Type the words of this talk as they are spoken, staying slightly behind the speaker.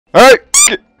Alright,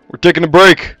 we're taking a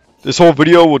break. This whole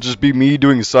video will just be me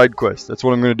doing side quests. That's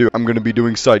what I'm gonna do. I'm gonna be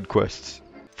doing side quests.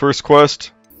 First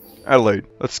quest, Adelaide.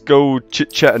 Let's go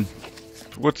chit-chatting.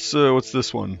 What's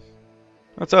this one?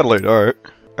 That's Adelaide, alright.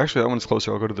 Actually, that one's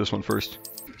closer. I'll go to this one first.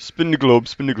 Spin the globe,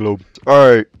 spin the globe.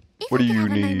 Alright, what do you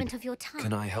need?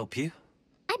 Can I help you?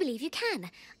 I believe you can.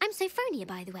 I'm Sophronia,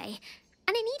 by the way.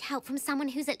 And I need help from someone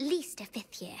who's at least a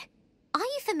 5th year. Are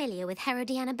you familiar with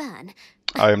Herodiana Byrne?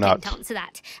 I am not. Don't answer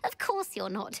that. Of course you're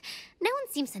not. No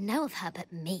one seems to know of her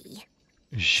but me.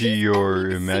 Is she your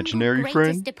imaginary friend?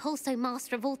 Greatest Depulso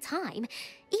master of all time.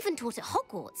 Even taught at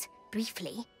Hogwarts,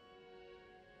 briefly.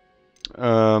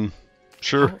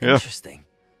 Sure, How yeah. Interesting.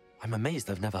 I'm amazed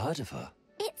I've never heard of her.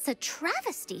 It's a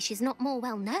travesty she's not more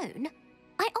well known.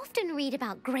 I often read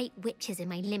about great witches in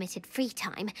my limited free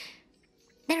time.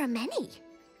 There are many.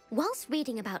 Whilst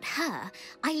reading about her,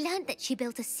 I learned that she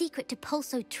built a secret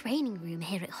Depulso training room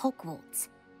here at Hogwarts.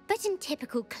 But in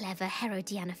typical clever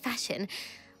Herodiana fashion,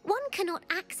 one cannot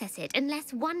access it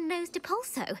unless one knows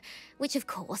Depulso, which of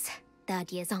course,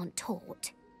 3rd years aren't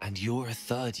taught. And you're a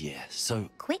 3rd year, so...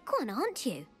 Quick one, aren't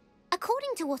you?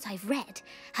 According to what I've read,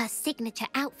 her signature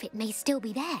outfit may still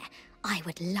be there. I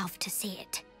would love to see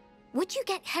it. Would you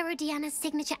get Herodiana's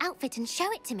signature outfit and show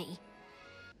it to me?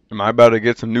 Am I about to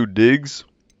get some new digs?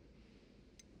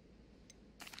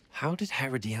 How did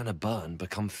Herodiana Byrne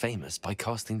become famous by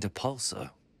casting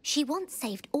Depulso? She once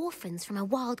saved orphans from a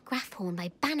wild Graphorn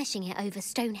by banishing it over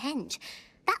Stonehenge.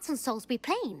 That's on Salisbury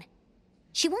Plain.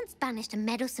 She once banished a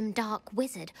meddlesome dark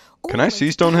wizard. Can I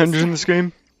see Stonehenge in this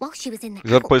game? While she was in the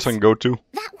Is that a place I Alps. can go to?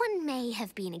 That one may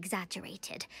have been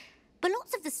exaggerated, but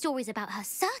lots of the stories about her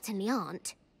certainly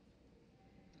aren't.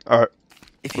 Alright,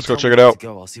 If let's you go tell check me it where out. to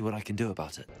go, I'll see what I can do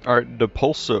about it. Alright,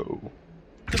 Depulso.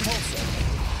 Depulso.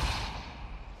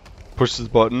 Push this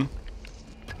button.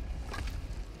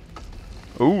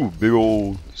 Ooh, big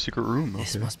old secret room.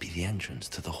 This Okay. must be the entrance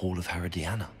to the Hall of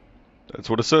Herodiana. That's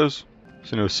what it says.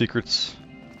 So no secrets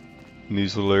in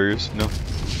these little areas. No. Now to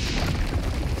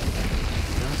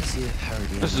see if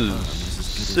Herodiana This Byrne is was as good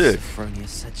sick. as Sophronia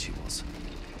said she was.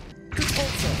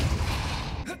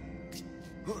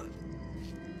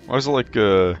 Why is it like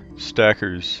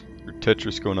stackers or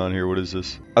Tetris going on here? What is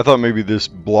this? I thought maybe this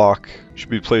block should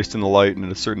be placed in the light and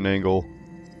at a certain angle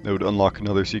that would unlock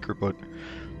another secret, but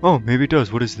oh, maybe it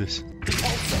does. What is this?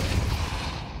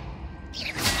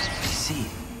 I see.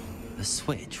 The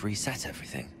switch reset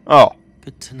everything. Oh,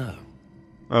 Good to know.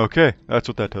 okay, that's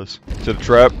what that does. Is it a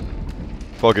trap?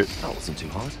 Fuck it. That wasn't too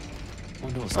hard.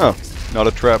 Wonder what's Oh, next. not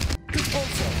a trap.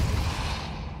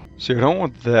 See, I don't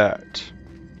want that.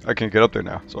 I can't get up there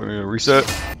now, so I'm gonna reset.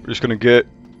 We're just gonna get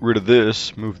rid of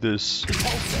this, move this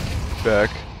back,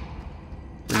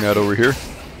 bring that over here.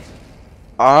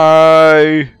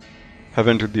 I have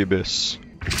entered the abyss.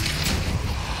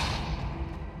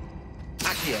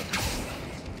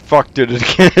 Fuck, did it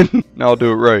again. Now I'll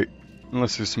do it right.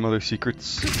 Unless there's some other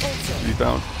secrets to be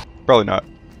found. Probably not.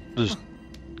 Just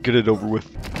get it over with.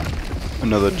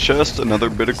 Another chest, another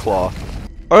bit of cloth.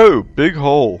 Oh, big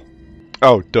hole.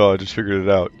 Oh, duh, I just figured it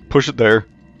out. Push it there.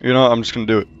 You know, I'm just gonna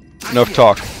do it. Enough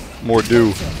talk. More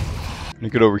do. Gonna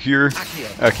get over here.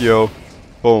 Accio.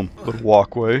 Boom. Little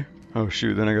walkway. Oh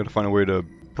shoot, then I gotta find a way to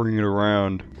bring it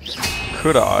around.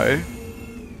 Could I?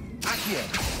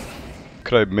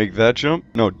 Could I make that jump?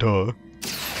 No, duh.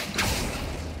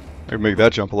 I could make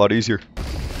that jump a lot easier.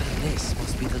 And this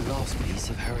must be the last piece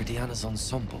of Herodiana's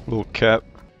ensemble. Little cap.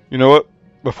 You know what?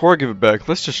 Before I give it back,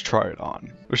 let's just try it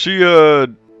on. Was she,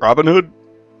 Robin Hood?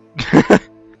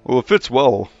 Well, it fits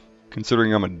well,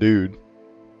 considering I'm a dude.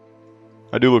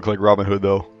 I do look like Robin Hood,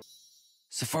 though.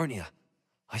 Sophronia,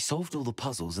 I solved all the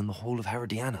puzzles in the Hall of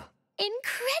Herodiana.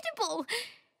 Incredible!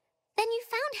 Then you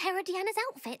found Herodiana's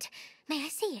outfit. May I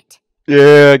see it?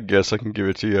 Yeah, I guess I can give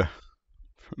it to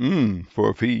you. For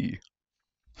a fee.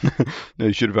 No,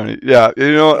 you should have found it. Yeah,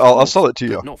 you know what? I'll sell it to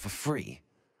you. But not for free.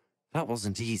 That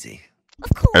wasn't easy.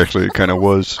 Of course. Actually, it of kind of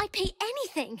course. was. I'd pay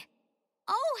anything.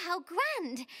 Oh, how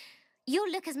grand!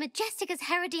 You'll look as majestic as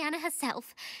Herodiana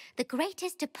herself, the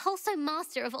greatest Depulso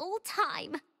master of all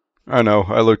time. I know,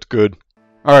 I looked good.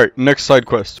 Alright, next side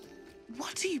quest.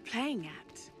 What are you playing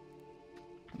at?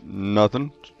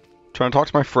 Nothing. Trying to talk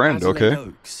to my friend, Adelaide okay?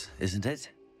 Oaks, isn't it?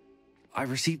 I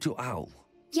received your owl.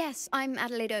 Yes, I'm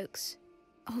Adelaide Oaks.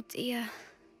 Oh dear.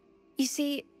 You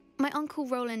see, my uncle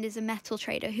Roland is a metal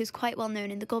trader who's quite well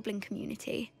known in the goblin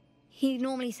community. He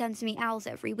normally sends me owls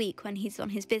every week when he's on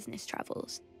his business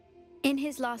travels. In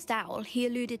his last owl, he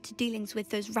alluded to dealings with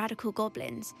those radical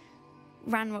goblins,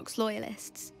 Ranrock's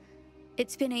loyalists.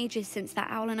 It's been ages since that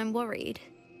owl and I'm worried.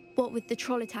 What with the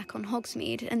troll attack on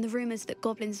Hogsmeade and the rumours that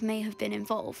goblins may have been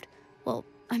involved, well,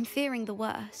 I'm fearing the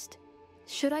worst.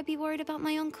 Should I be worried about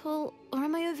my uncle, or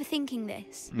am I overthinking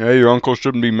this? Yeah, your uncle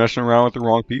shouldn't be messing around with the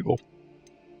wrong people.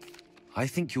 I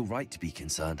think you're right to be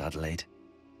concerned, Adelaide.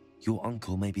 Your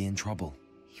uncle may be in trouble.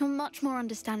 You're much more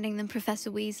understanding than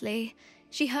Professor Weasley.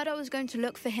 She heard I was going to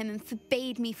look for him and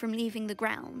forbade me from leaving the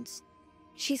grounds.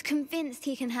 She's convinced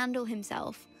he can handle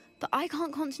himself, but I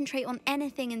can't concentrate on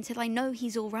anything until I know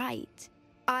he's all right.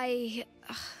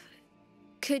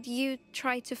 Could you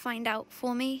try to find out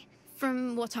for me?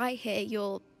 From what I hear,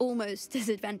 you're almost as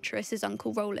adventurous as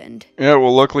Uncle Roland. Yeah,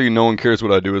 well, luckily no one cares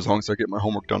what I do as long as I get my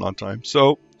homework done on time.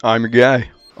 So, I'm your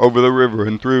guy. Over the river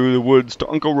and through the woods to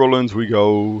Uncle Roland's we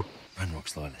go.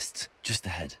 Ranrock's loyalists, just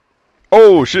ahead.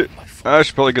 Oh, shit. I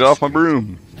should probably get off my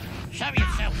broom. Show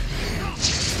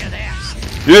yourself. You're there.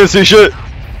 You didn't see shit.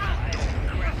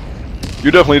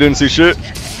 You definitely didn't see shit.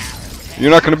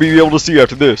 You're not going to be able to see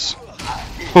after this.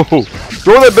 Oh,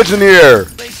 throw that bitch in the air.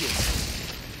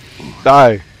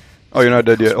 Die. Oh, you're not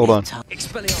dead yet. Hold on.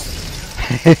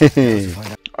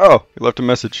 Oh, he left a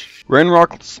message.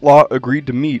 Ranrock's Law agreed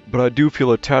to meet, but I do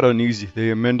feel a tad uneasy. They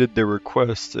amended their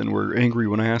requests and were angry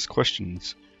when I asked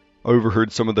questions. I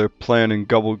overheard some of their plan in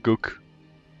gobbledygook.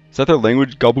 Is that their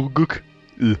language? Gobbledygook?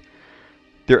 Ugh.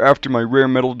 They're after my rare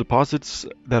metal deposits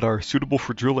that are suitable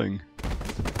for drilling.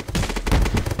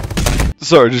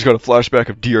 Sorry, I just got a flashback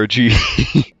of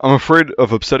DRG. I'm afraid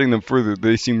of upsetting them further.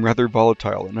 They seem rather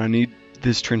volatile, and I need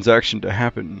this transaction to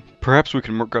happen. Perhaps we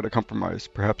can work out a compromise.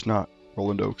 Perhaps not.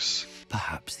 Roland Oaks.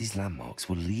 Perhaps these landmarks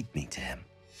will lead me to him.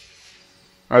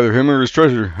 Either him or his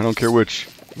treasure. I don't care which.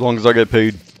 As long as I get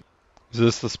paid. Is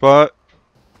this the spot?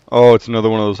 Oh, it's another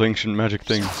one of those ancient magic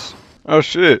things. Oh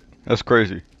shit. That's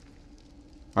crazy.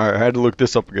 Alright, I had to look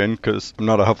this up again, because I'm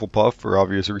not a Hufflepuff for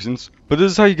obvious reasons. But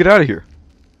this is how you get out of here.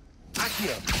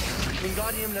 Accio,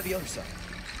 Wingardium Leviosa.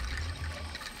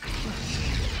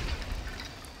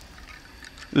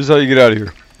 This is how you get out of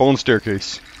here. Bone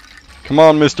staircase. Come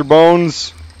on, Mr.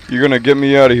 Bones. You're gonna get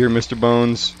me out of here, Mr.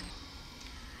 Bones.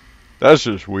 That's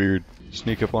just weird.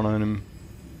 Sneak up on him.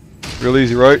 Real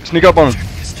easy, right? Sneak up on him.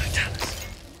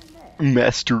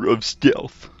 Master of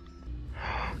stealth.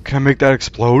 Can I make that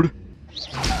explode?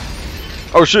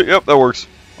 Oh shit, yep, that works.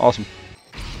 Awesome.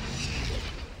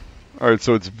 Alright,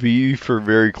 so it's V for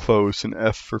very close and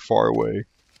F for far away.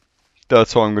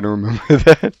 That's how I'm gonna remember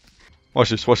that.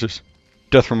 Watch this, watch this.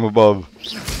 Death from above.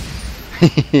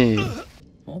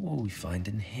 What will we find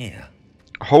in here?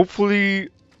 Hopefully,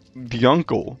 the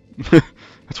uncle.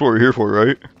 That's what we're here for,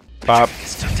 right? Bop.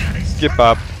 Get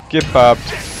bop. Get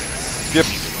bopped. Get.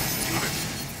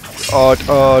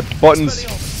 Buttons.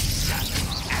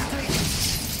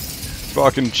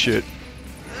 Fucking shit.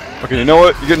 Okay, you know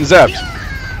what? You're getting zapped.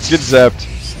 Get zapped.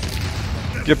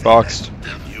 Get boxed.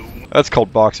 That's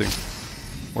called boxing.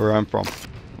 Where I'm from.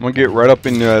 I'm gonna get right up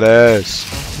in that ass.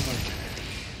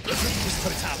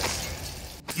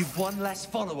 You've one less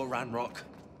follower, Ranrock.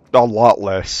 A lot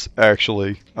less,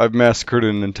 actually. I've massacred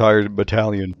an entire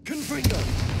battalion.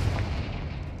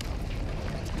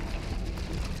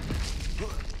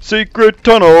 Secret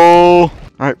tunnel!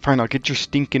 Alright, fine, I'll get your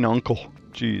stinking uncle.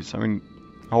 Jeez, I mean,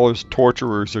 all his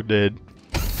torturers are dead.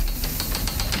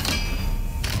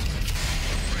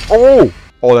 Oh!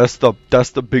 Oh, that's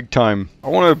the big time. I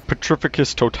want a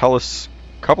Petrificus Totalis.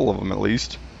 A couple of them, at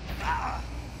least.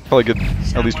 Probably get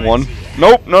at least one.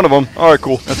 Nope, none of them. Alright,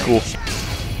 cool. That's cool.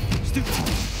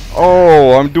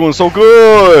 Oh, I'm doing so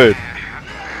good!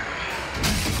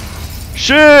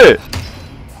 Shit!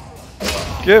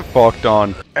 Get fucked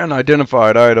on. An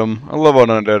identified item. I love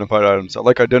unidentified items. I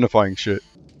like identifying shit.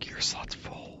 Gear slot's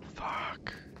full.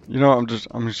 Fuck. You know, I'm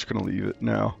just gonna leave it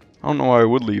now. I don't know why I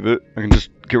would leave it. I can just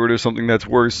get rid of something that's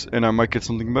worse, and I might get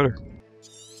something better.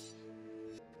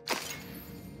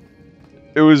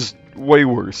 It was way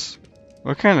worse.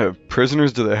 What kind of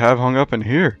prisoners do they have hung up in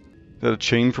here? Is that a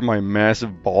chain for my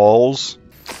massive balls?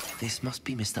 This must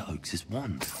be Mr. Oaks's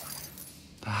wand.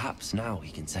 Perhaps now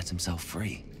he can set himself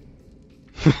free.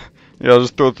 Yeah, I'll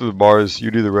just throw it through the bars.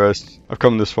 You do the rest. I've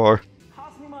come this far.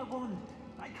 Pass me my wand.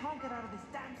 I can't get out of this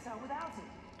damn cell without it.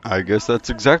 I guess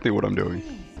that's exactly what I'm doing.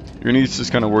 Your niece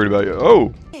is kind of worried about you.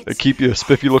 Oh! They keep you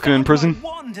spiffy looking in prison?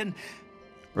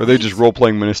 Or are they just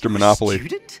role-playing Minister Monopoly?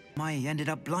 Student? I ended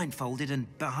up blindfolded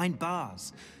and behind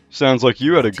bars. Sounds like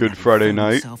you had a good Friday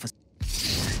night.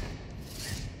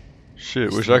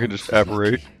 Shit, wish I could just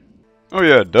apparate. Oh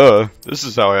yeah, duh. This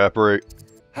is how I apparate.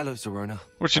 Hello, Serona.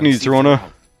 What you need, Serona?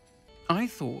 I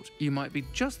thought you might be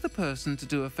just the person to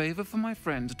do a favor for my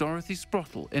friend Dorothy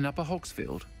Sprottle in Upper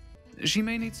Hogsfield. She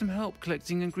may need some help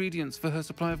collecting ingredients for her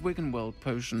supply of Wiggenweld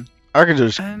potion. I could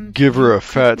just And give her you a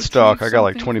fat could stock. I achieve got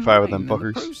like something 25 of them fine in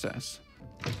the fuckers. process.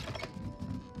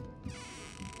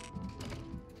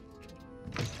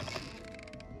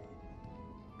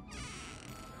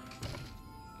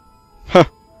 Huh.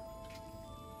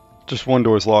 Just one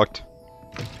door's locked.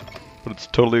 But it's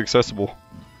totally accessible.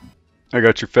 I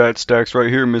got your fat stacks right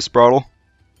here, Miss Brattle.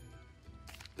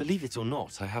 Believe it or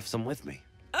not, I have some with me.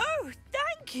 Oh,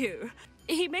 thank you.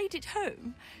 He made it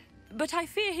home, but I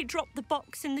fear he dropped the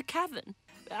box in the cavern.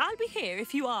 I'll be here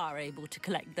if you are able to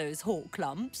collect those hawk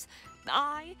lumps.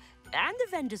 I, and the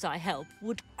vendors I help,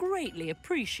 would greatly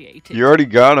appreciate it. You already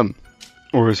got them.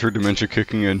 Or is her dementia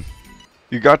kicking in?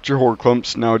 You got your whore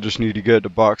clumps, now I just need to get the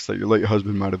box that your late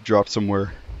husband might have dropped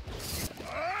somewhere.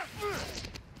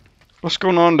 What's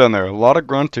going on down there? A lot of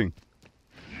grunting.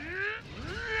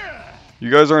 You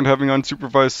guys aren't having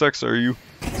unsupervised sex, are you?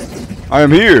 I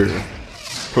am here!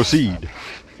 Proceed.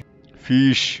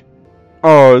 Fish.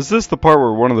 Oh, is this the part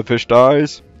where one of the fish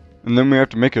dies? And then we have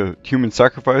to make a human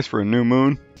sacrifice for a new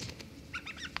moon?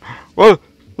 Whoa!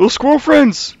 Little squirrel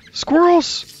friends!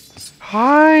 Squirrels!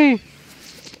 Hi!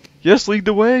 Yes, lead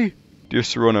the way! Dear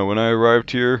Serona, when I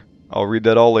arrived here, I'll read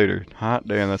that all later. Hot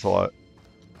damn, that's a lot.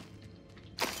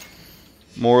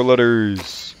 More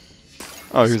letters.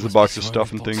 Oh, here's the box of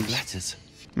stuff and things. Letters.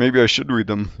 Maybe I should read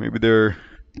them. Maybe they're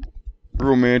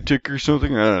romantic or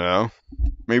something. I don't know.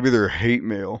 Maybe they're hate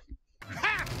mail.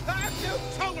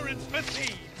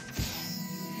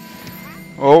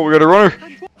 Oh, we got a runner.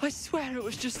 I swear it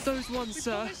was just those ones,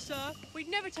 sir. Sir, we'd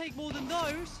never take more than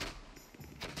those.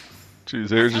 Jeez,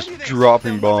 they're just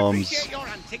dropping bombs.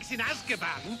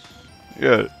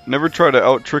 Yeah, never try to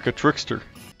out-trick a trickster.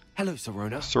 Hello,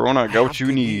 Serona. Serona, I got what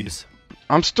you need.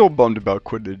 I'm still bummed about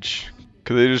Quidditch.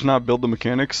 Could they just not build the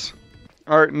mechanics?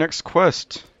 Alright, next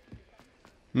quest.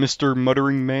 Mr.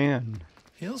 Muttering Man.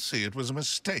 He'll see it was a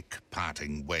mistake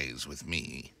parting ways with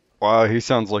me. Wow, he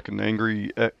sounds like an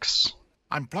angry ex.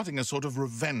 I'm plotting a sort of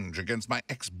revenge against my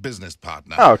ex-business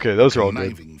partner. Oh, okay, those are all good.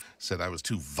 Conniving said I was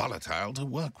too volatile to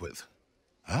work with.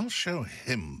 I'll show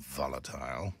him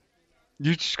volatile.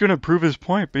 You're just gonna prove his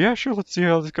point, but yeah, sure, let's see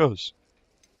how this goes.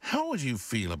 How would you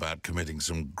feel about committing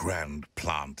some grand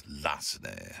plant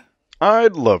larceny?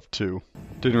 I'd love to.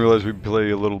 Didn't realize we'd play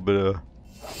a little bit of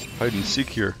hide and seek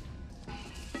here.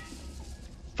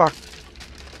 Fuck.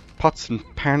 Pots and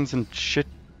pans and shit.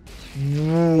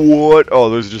 What? Oh,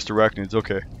 those are just arachnids,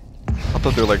 okay. I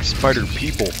thought they were like spider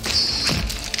people.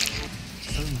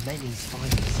 So many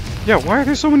spiders. Yeah, why are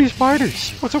there so many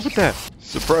spiders? What's up with that?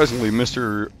 Surprisingly,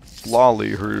 Mr. Lolly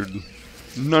heard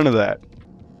none of that.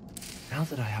 Now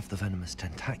that I have the venomous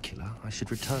tentacula, I should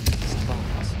return to Mr.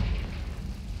 Barnes.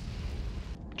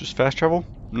 Just fast travel?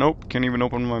 Nope, can't even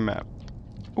open my map.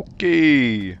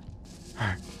 Okay.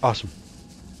 Alright, awesome.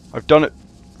 I've done it.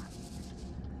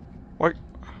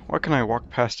 Why can I walk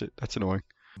past it? That's annoying.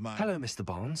 Hello, Mr.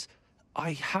 Barnes.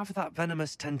 I have that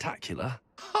venomous tentacula.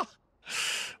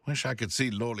 Wish I could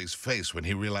see Lawley's face when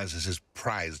he realizes his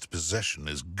prized possession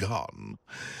is gone.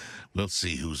 We'll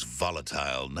see who's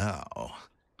volatile now.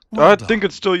 I think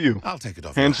it's still you. I'll take it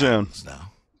off Hands your down. hands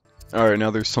now. Alright, now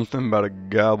there's something about a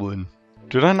goblin.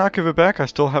 Did I not give it back? I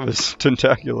still have his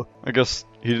tentacula. I guess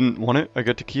he didn't want it. I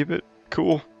get to keep it.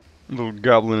 Cool. Little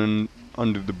goblin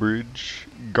under the bridge.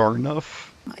 Garnuff.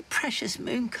 My precious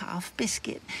mooncalf,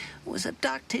 Biscuit, was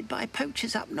abducted by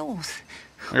poachers up north.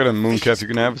 I got a mooncalf you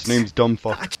can have. His name's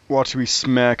Dumbfuck. Watch me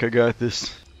smack. I got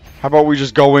this. How about we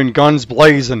just go in guns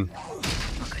blazing?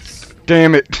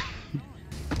 Damn it.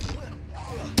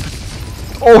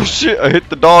 Oh shit, I hit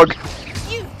the dog.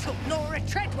 You took Nora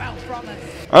Treadwell from us.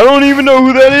 I don't even know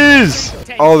who that is.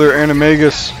 Oh, they're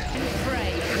animagus.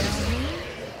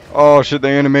 Oh shit,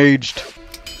 they animaged.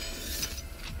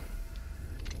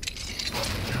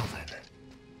 Now then,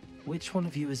 which one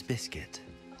of you is Biscuit?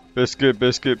 Biscuit,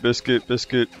 biscuit, biscuit,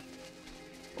 biscuit.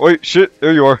 Wait, shit,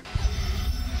 there you are.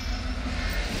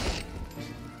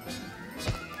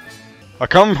 I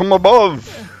come from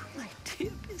above. My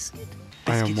dear Biscuit.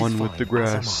 I am Biscuit one is with fine, the as am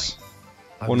grass.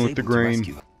 I One was with the able to grain.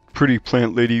 rescue- Pretty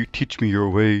plant lady, teach me your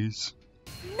ways.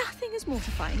 Nothing as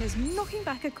mortifying as knocking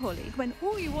back a colleague when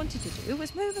all you wanted to do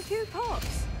was move a few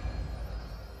pots.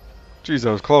 Jeez,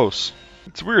 that was close.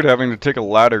 It's weird having to take a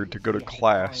ladder to go to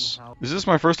class. Is this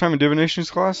my first time in divinations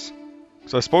class?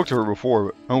 Because I spoke to her before,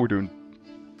 but oh, we're doing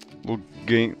a little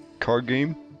game, card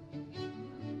game.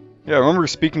 Yeah, I remember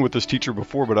speaking with this teacher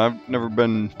before, but I've never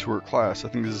been to her class. I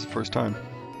think this is the first time.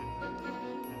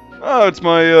 Oh, it's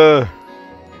my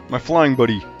my flying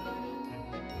buddy.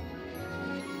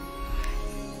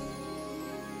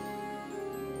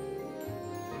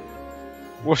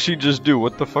 What'd she just do?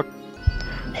 What the fuck?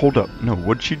 Hold up. No,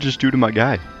 what'd she just do to my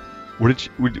guy?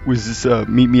 Was this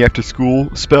meet me after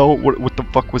school spell? What the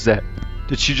fuck was that?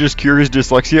 Did she just cure his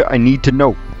dyslexia? I need to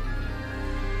know.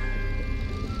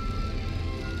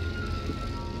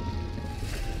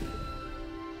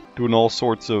 Doing all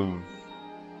sorts of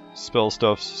spell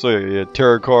stuff. So yeah,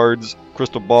 tarot cards,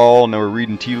 crystal ball, now we're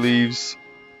reading tea leaves.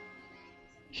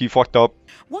 He fucked up.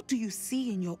 What do you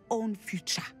see in your own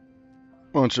future?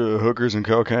 Bunch of hookers and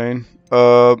cocaine.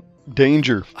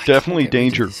 Danger. Definitely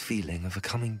danger. This feeling of a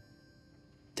coming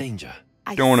danger.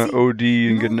 Don't want to OD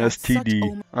and get an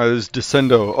STD. There's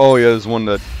Descendo. Oh yeah, there's one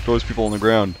that throws people on the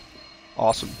ground.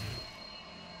 Awesome.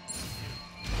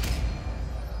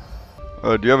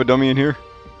 Do you have a dummy in here?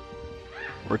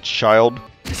 Or a child?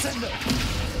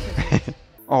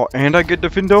 Oh, and I get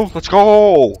Defendo? Let's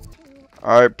go!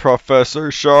 Alright,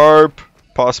 Professor Sharp.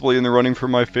 Possibly in the running for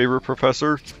my favorite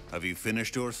professor. Have you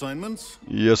finished your assignments?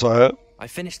 Yes, I have. I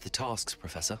finished the tasks,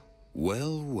 Professor.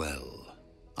 Well, well.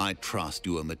 I trust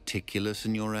you are meticulous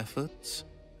in your efforts.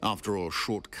 After all,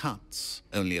 shortcuts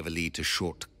only ever lead to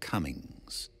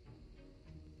shortcomings.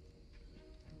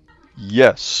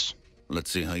 Yes.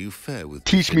 Let's see how you fare with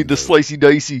Teach me the Defendo. slicey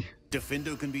dicey.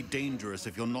 Defendo can be dangerous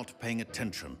if you're not paying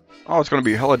attention. Oh, it's gonna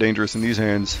be hella dangerous in these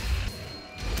hands.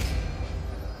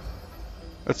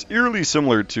 That's eerily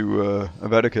similar to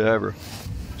Avada Kedavra.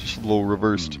 Just a little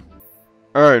reversed.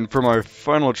 Alright, and for my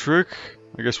final trick,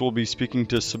 I guess we'll be speaking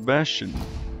to Sebastian.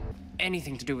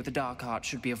 Anything to do with the dark art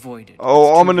should be avoided.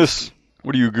 Oh, ominous!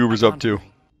 What are you goobers up to?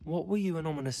 What were you and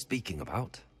Ominous speaking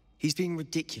about? He's being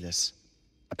ridiculous.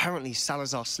 Apparently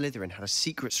Salazar Slytherin had a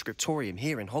secret scriptorium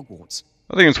here in Hogwarts.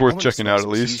 I think it's worth Ominous checking out knows at it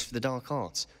was least. used for the dark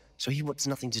arts, so he wants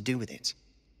nothing to do with it.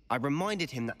 I reminded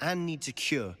him that Anne needs a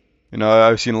cure. You know,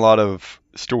 I've seen a lot of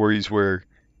stories where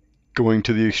going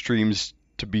to the extremes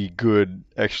to be good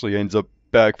actually ends up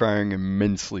backfiring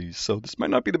immensely, so this might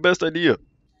not be the best idea.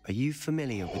 Are you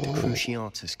familiar with the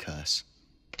Cruciatus curse?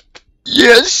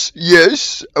 Yes,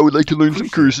 yes. I would like to learn some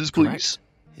curses, please.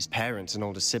 His parents and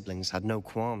older siblings had no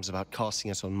qualms about casting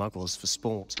it on muggles for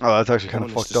sport. Oh, that's actually kind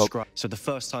of Ominous fucked up. So the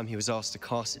first time he was asked to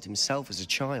cast it himself as a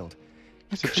child,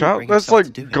 As a child? That's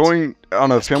like going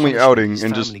on a family outing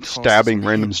and just stabbing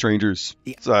random strangers.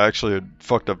 It's actually a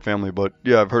fucked up family, but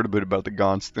yeah, I've heard a bit about the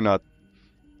Gaunts. They're not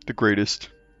the greatest,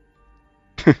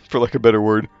 for like a better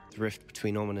word. The rift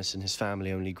between Ominous and his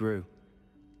family only grew.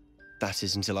 That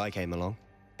is until I came along.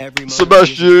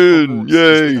 Sebastian!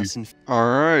 Yay!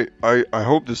 Alright, I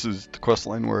hope this is the quest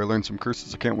line where I learn some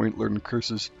curses. I can't wait to learn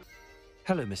curses.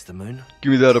 Hello, Mr. Moon.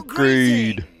 Give me that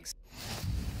upgrade.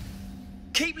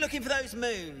 Keep looking for those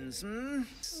moons, hmm?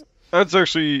 That's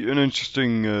actually an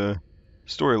interesting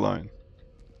storyline.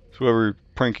 Whoever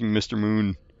pranking Mr.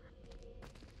 Moon.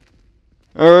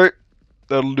 Alright,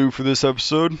 that'll do for this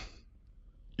episode.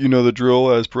 You know the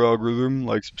drill as per algorithm.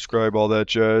 Like, subscribe, all that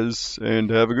jazz,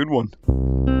 and have a good one.